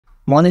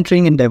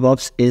monitoring in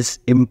DevOps is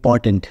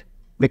important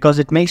because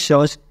it makes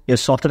sure your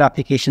software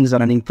applications are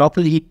running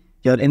properly,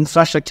 your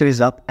infrastructure is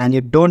up, and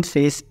you don't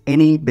face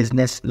any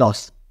business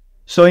loss.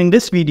 So in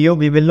this video,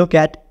 we will look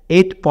at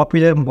 8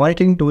 popular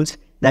monitoring tools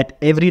that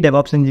every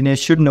DevOps engineer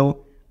should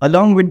know,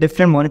 along with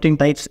different monitoring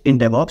types in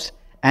DevOps,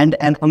 and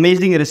an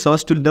amazing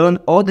resource to learn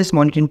all these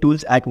monitoring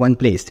tools at one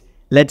place.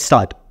 Let's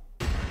start.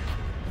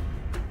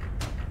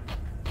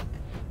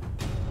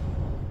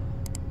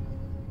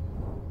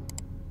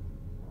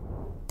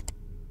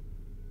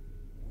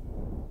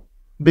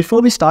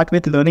 Before we start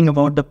with learning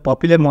about the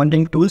popular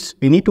monitoring tools,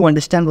 we need to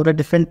understand what are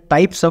different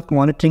types of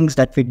monitorings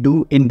that we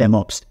do in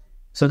DevOps.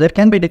 So there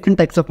can be different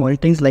types of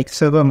monitorings like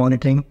server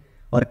monitoring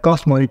or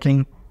cost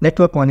monitoring,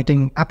 network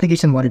monitoring,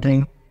 application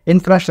monitoring,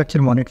 infrastructure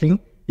monitoring.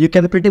 You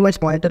can pretty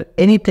much monitor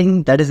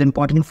anything that is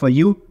important for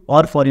you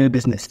or for your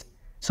business.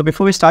 So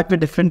before we start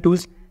with different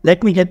tools,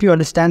 let me help you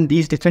understand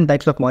these different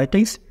types of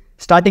monitorings,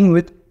 starting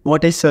with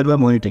what is server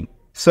monitoring.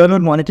 Server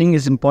monitoring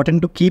is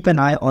important to keep an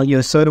eye on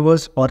your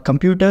servers or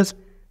computers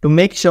to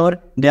make sure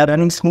they are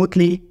running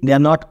smoothly, they are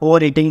not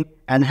overheating,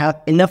 and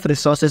have enough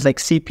resources like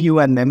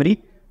CPU and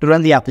memory to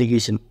run the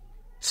application.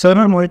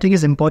 Server monitoring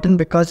is important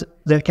because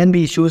there can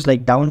be issues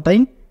like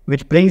downtime,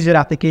 which brings your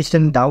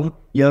application down,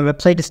 your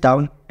website is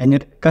down, and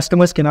your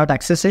customers cannot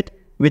access it,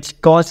 which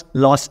cause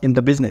loss in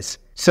the business.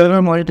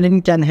 Server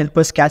monitoring can help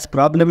us catch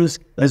problems,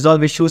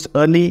 resolve issues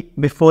early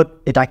before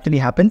it actually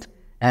happens,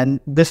 and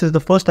this is the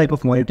first type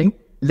of monitoring.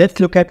 Let's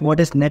look at what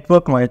is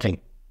network monitoring.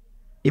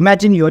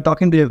 Imagine you're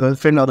talking to your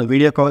girlfriend on a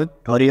video call,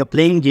 or you're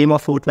playing game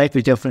of Fortnite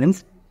with your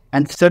friends,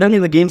 and suddenly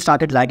the game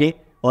started lagging,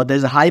 or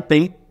there's a high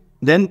ping,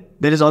 then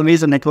there is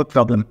always a network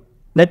problem.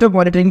 Network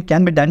monitoring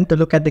can be done to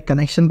look at the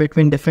connection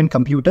between different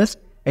computers.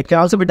 It can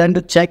also be done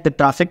to check the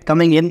traffic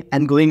coming in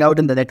and going out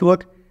in the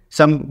network,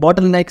 some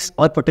bottlenecks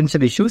or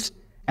potential issues.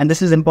 And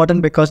this is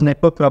important because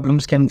network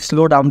problems can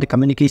slow down the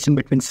communication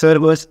between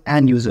servers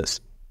and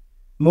users.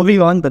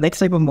 Moving on, the next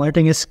type of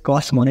monitoring is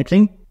cost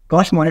monitoring.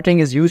 Cost monitoring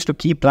is used to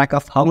keep track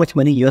of how much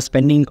money you're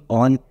spending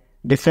on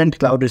different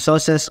cloud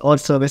resources or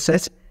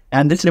services.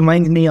 And this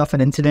reminds me of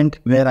an incident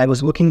where I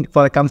was working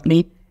for a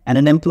company and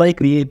an employee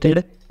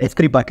created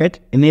S3 bucket,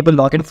 enabled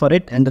login for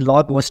it, and the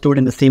log was stored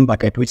in the same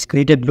bucket, which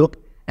created loop,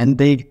 and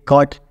they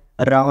got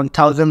around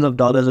thousands of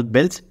dollars of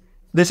bills.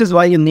 This is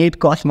why you need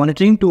cost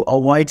monitoring to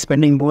avoid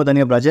spending more than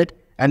your budget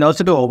and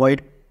also to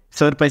avoid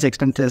surprise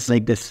expenses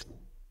like this.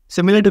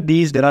 Similar to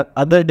these, there are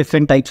other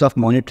different types of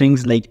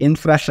monitorings like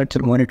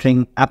infrastructure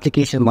monitoring,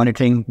 application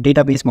monitoring,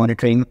 database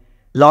monitoring,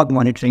 log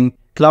monitoring,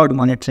 cloud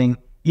monitoring,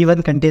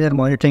 even container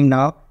monitoring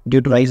now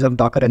due to rise of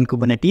Docker and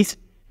Kubernetes.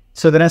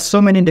 So there are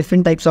so many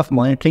different types of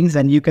monitorings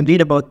and you can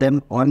read about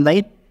them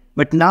online.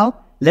 But now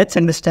let's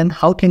understand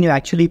how can you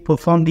actually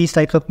perform these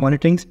types of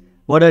monitorings.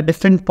 What are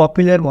different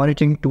popular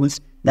monitoring tools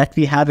that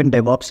we have in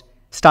DevOps,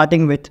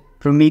 starting with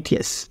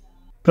Prometheus.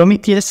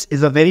 Prometheus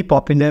is a very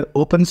popular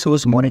open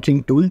source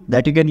monitoring tool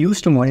that you can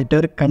use to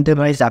monitor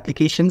containerized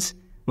applications,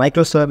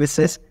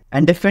 microservices,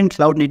 and different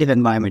cloud native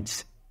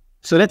environments.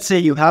 So let's say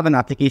you have an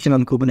application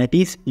on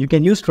Kubernetes. You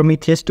can use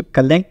Prometheus to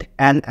collect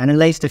and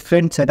analyze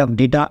different set of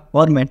data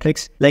or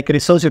metrics like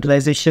resource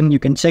utilization. You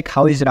can check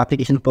how is your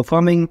application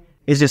performing,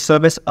 is your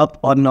service up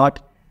or not,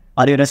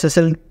 are your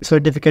SSL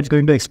certificates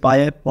going to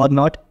expire or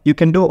not. You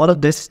can do all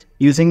of this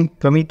using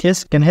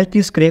Prometheus. Can help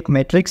you scrape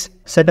metrics,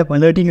 set up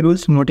alerting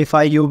rules to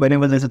notify you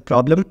whenever there's a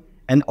problem,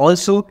 and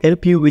also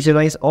help you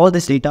visualize all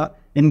this data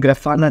in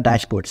Grafana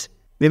dashboards.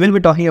 We will be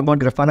talking about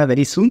Grafana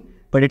very soon,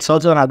 but it's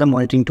also another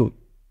monitoring tool.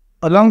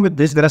 Along with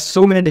this, there are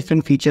so many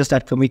different features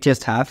that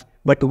Prometheus have,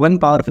 but one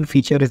powerful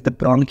feature is the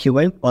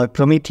PromQL or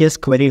Prometheus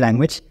Query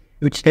Language,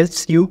 which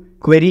helps you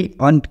query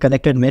on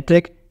collected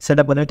metric, set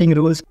up alerting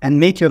rules, and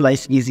make your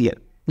life easier.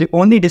 The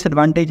only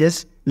disadvantage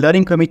is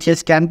learning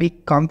Prometheus can be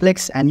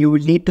complex and you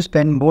will need to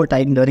spend more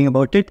time learning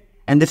about it.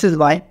 And this is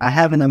why I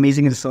have an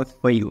amazing resource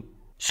for you.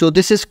 So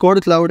this is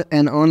CodeCloud,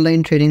 an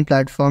online training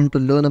platform to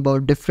learn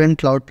about different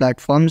cloud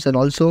platforms and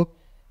also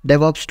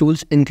DevOps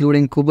tools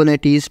including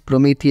Kubernetes,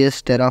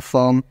 Prometheus,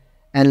 Terraform,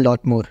 and a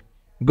lot more.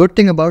 Good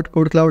thing about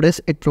CodeCloud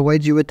is it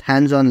provides you with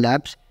hands-on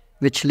labs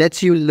which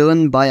lets you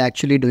learn by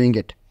actually doing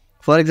it.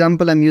 For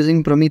example, I'm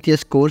using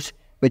Prometheus course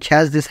which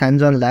has this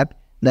hands-on lab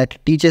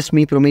that teaches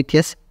me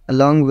Prometheus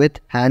along with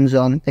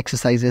hands-on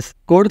exercises.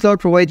 CodeCloud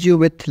provides you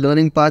with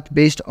learning path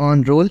based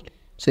on role.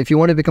 So if you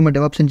want to become a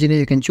DevOps engineer,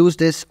 you can choose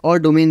this, or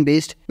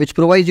domain-based, which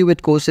provides you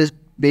with courses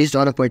based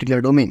on a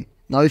particular domain.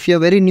 Now, if you're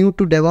very new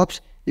to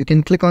DevOps, you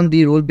can click on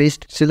the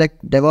role-based,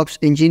 select DevOps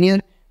Engineer,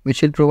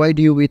 which will provide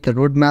you with a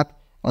roadmap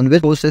on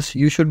which courses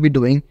you should be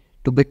doing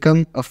to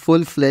become a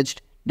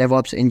full-fledged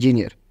DevOps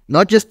engineer.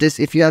 Not just this,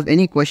 if you have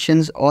any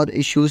questions or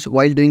issues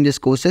while doing these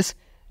courses,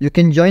 you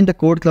can join the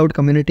CodeCloud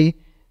community,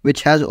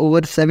 which has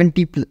over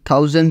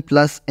 70,000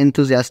 plus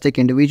enthusiastic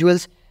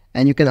individuals,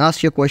 and you can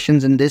ask your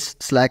questions in this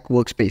Slack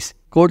workspace.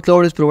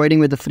 CodeCloud is providing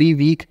with a free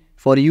week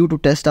for you to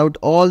test out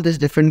all these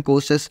different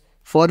courses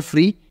for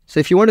free. So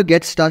if you want to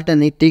get started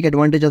and take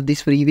advantage of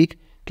this free week,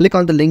 click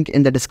on the link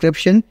in the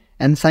description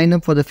and sign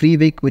up for the free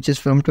week, which is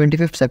from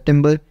 25th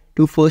September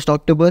to 1st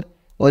October.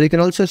 or you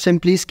can also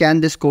simply scan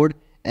this code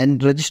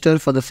and register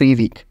for the free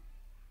week.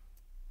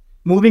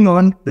 Moving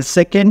on, the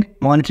second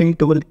monitoring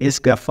tool is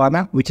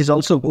Grafana, which is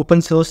also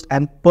open source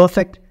and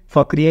perfect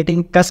for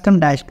creating custom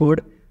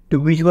dashboard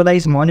to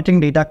visualize monitoring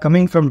data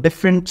coming from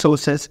different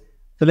sources.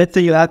 So let's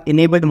say you have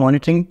enabled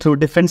monitoring through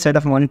different set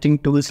of monitoring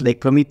tools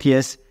like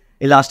Prometheus,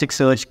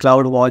 Elasticsearch,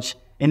 CloudWatch,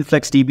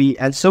 InfluxDB,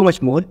 and so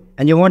much more.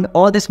 And you want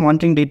all this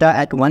monitoring data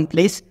at one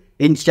place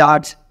in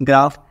charts,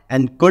 graph,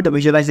 and good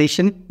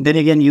visualization. Then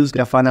you can use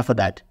Grafana for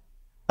that.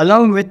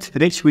 Along with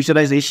rich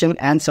visualization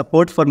and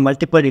support for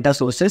multiple data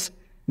sources,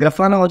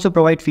 Grafana also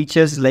provides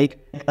features like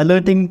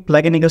alerting,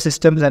 plugin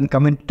ecosystems, and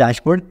comment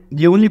dashboard.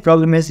 The only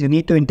problem is you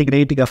need to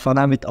integrate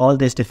Grafana with all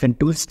these different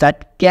tools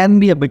that can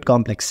be a bit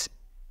complex.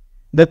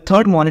 The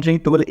third monitoring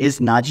tool is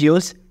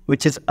Nagios,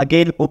 which is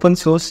again open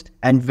source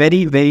and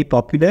very, very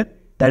popular,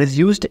 that is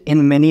used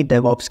in many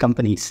DevOps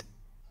companies.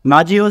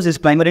 Nagios is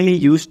primarily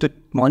used to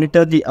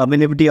monitor the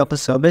availability of a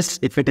service,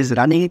 if it is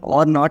running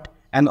or not,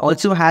 and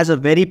also has a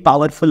very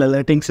powerful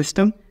alerting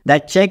system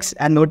that checks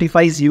and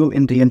notifies you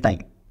in real time.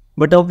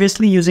 But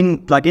obviously,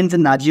 using plugins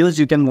in Nagios,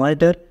 you can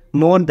monitor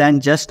more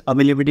than just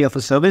availability of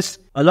a service.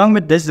 Along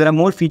with this, there are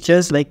more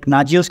features like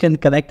Nagios can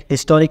collect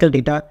historical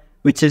data,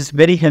 which is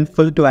very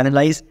helpful to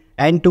analyze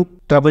and to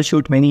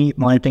troubleshoot many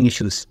monitoring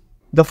issues.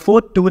 The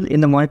fourth tool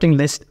in the monitoring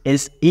list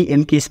is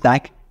ELK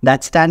Stack,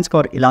 that stands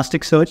for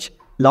Elasticsearch,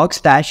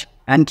 Logstash,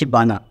 and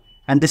Kibana.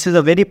 And this is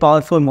a very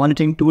powerful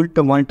monitoring tool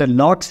to monitor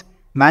logs,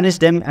 manage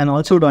them, and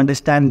also to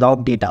understand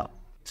log data.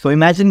 So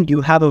imagine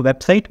you have a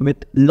website with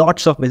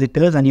lots of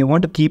visitors and you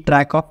want to keep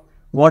track of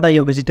what are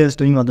your visitors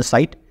doing on the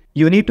site.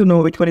 You need to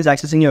know which one is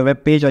accessing your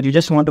web page, or you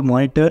just want to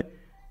monitor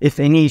if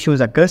any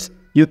issues occurs.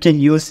 You can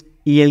use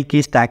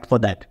ELK Stack for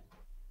that.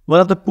 One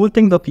of the cool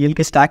things of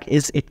ELK Stack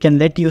is it can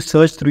let you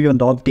search through your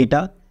log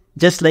data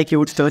just like you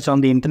would search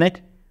on the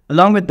internet.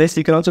 Along with this,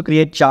 you can also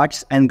create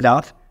charts and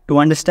graphs to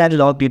understand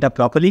log data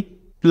properly.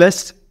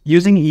 Plus,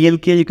 using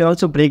ELK, you can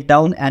also break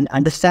down and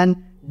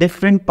understand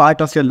different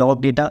part of your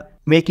log data,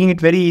 making it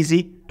very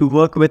easy to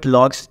work with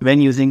logs when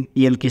using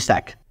ELK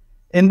Stack.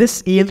 In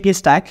this ELK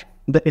Stack,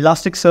 the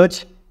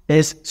Elasticsearch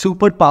is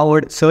super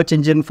powered search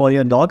engine for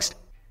your logs.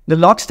 The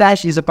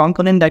Logstash is a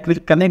component that will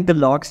connect the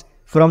logs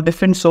from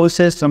different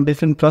sources, from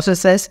different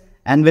processes,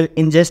 and will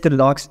ingest the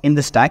logs in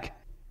the stack.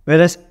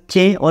 Whereas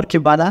K or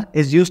Kibana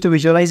is used to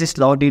visualize this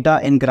log data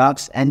in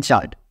graphs and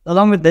chart.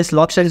 Along with this,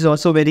 Logstash is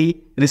also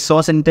very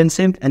resource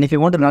intensive, and if you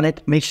want to run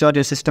it, make sure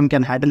your system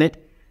can handle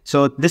it.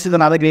 So this is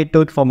another great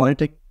tool for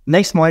monitoring.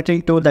 Next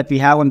monitoring tool that we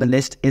have on the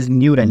list is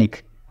New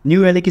Relic.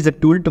 New Relic is a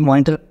tool to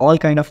monitor all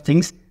kind of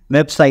things: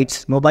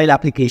 websites, mobile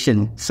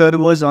application,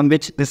 servers on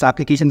which these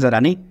applications are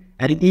running,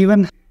 and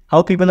even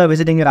how people are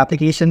visiting your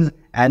applications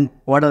and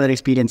what are their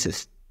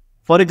experiences.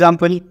 For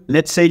example,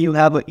 let's say you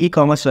have an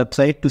e-commerce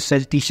website to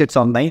sell t-shirts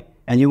online,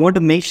 and you want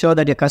to make sure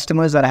that your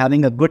customers are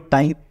having a good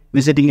time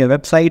visiting your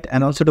website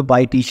and also to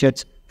buy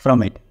t-shirts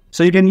from it.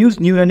 So you can use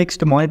New Relic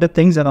to monitor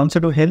things and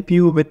also to help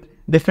you with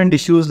different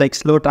issues like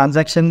slow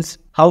transactions,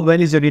 how well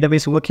is your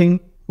database working,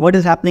 what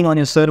is happening on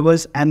your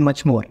servers, and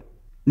much more.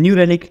 New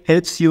Relic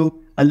helps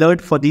you alert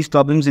for these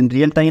problems in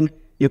real time.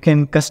 You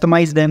can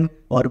customize them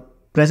or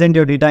present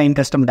your data in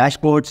custom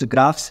dashboards,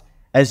 graphs,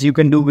 as you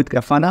can do with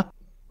Grafana.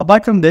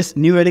 Apart from this,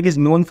 New Relic is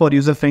known for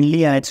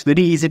user-friendly and it's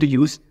very easy to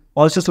use,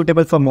 also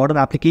suitable for modern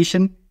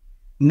application.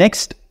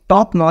 Next,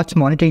 top-notch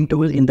monitoring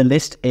tool in the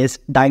list is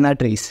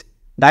Dynatrace.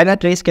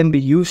 Dynatrace can be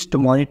used to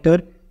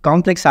monitor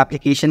complex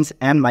applications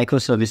and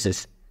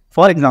microservices.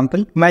 For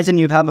example, imagine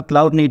you have a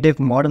cloud-native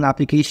modern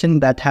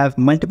application that have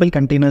multiple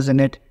containers in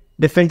it,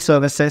 different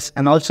services,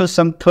 and also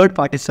some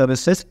third-party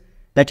services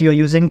that you are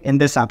using in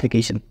this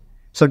application.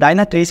 So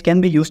Dynatrace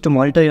can be used to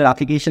monitor your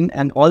application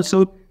and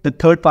also the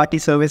third-party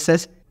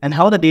services and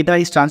how the data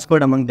is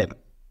transferred among them.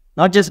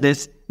 Not just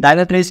this,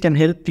 Dynatrace can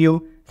help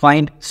you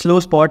find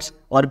slow spots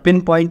or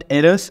pinpoint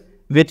errors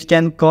which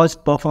can cause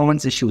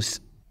performance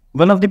issues.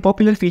 One of the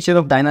popular features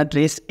of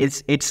Dynatrace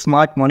is its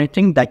smart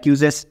monitoring that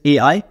uses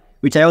AI,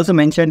 which I also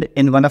mentioned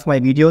in one of my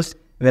videos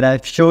where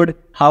I've showed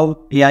how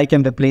AI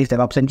can replace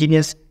DevOps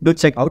engineers. Do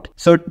check out.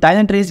 So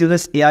Dynatrace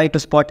uses AI to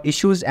spot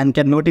issues and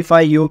can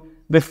notify you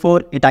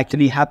before it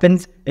actually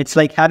happens. It's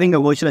like having a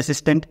virtual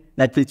assistant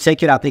that will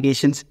check your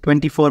applications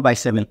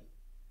 24/7.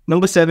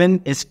 Number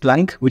 7 is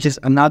Splunk, which is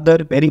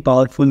another very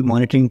powerful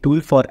monitoring tool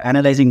for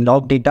analyzing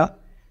log data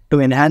to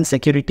enhance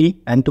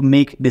security and to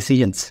make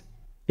decisions.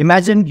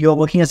 Imagine you're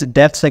working as a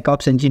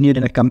DevSecOps engineer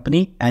in a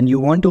company and you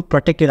want to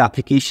protect your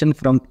application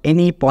from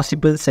any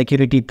possible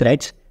security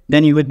threats,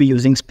 then you would be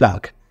using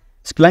Splunk.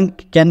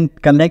 Splunk can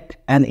collect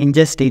and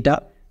ingest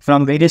data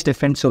from various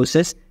different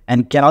sources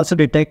and can also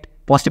detect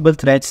possible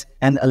threats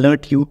and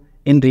alert you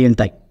in real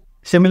time.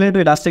 Similar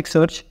to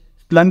Elasticsearch,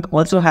 Splunk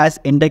also has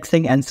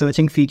indexing and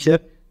searching feature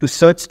to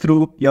search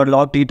through your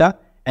log data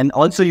and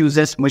also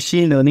uses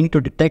machine learning to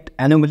detect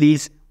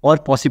anomalies or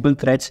possible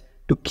threats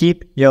to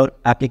keep your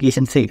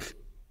application safe.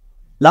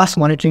 Last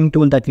monitoring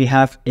tool that we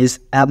have is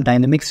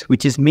AppDynamics,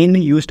 which is mainly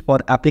used for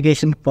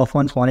application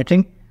performance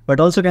monitoring,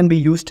 but also can be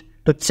used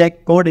to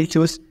check code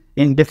issues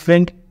in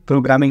different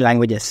programming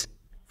languages.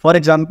 For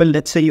example,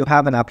 let's say you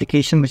have an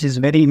application which is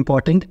very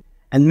important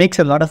and makes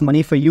a lot of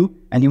money for you,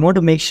 and you want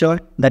to make sure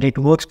that it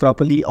works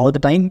properly all the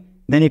time,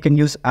 then you can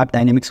use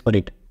AppDynamics for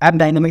it.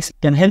 AppDynamics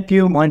can help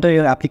you monitor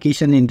your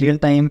application in real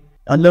time,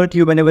 alert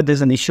you whenever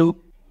there's an issue.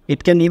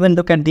 It can even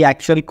look at the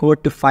actual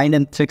code to find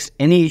and fix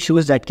any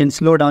issues that can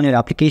slow down your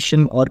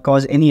application or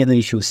cause any other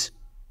issues.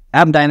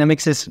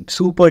 AppDynamics is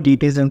super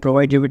detailed and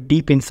provide you with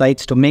deep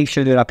insights to make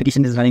sure your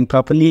application is running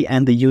properly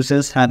and the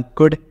users have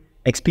good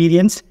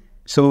experience.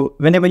 So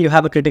whenever you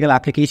have a critical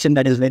application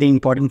that is very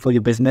important for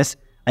your business,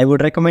 I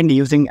would recommend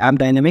using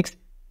AppDynamics.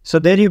 So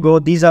there you go.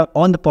 These are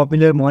all the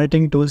popular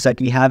monitoring tools that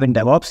we have in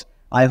DevOps.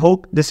 I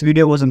hope this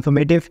video was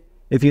informative.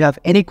 If you have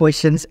any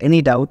questions,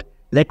 any doubt,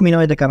 let me know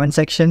in the comment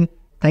section.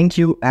 Thank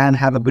you and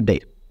have a good day.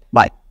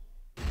 Bye.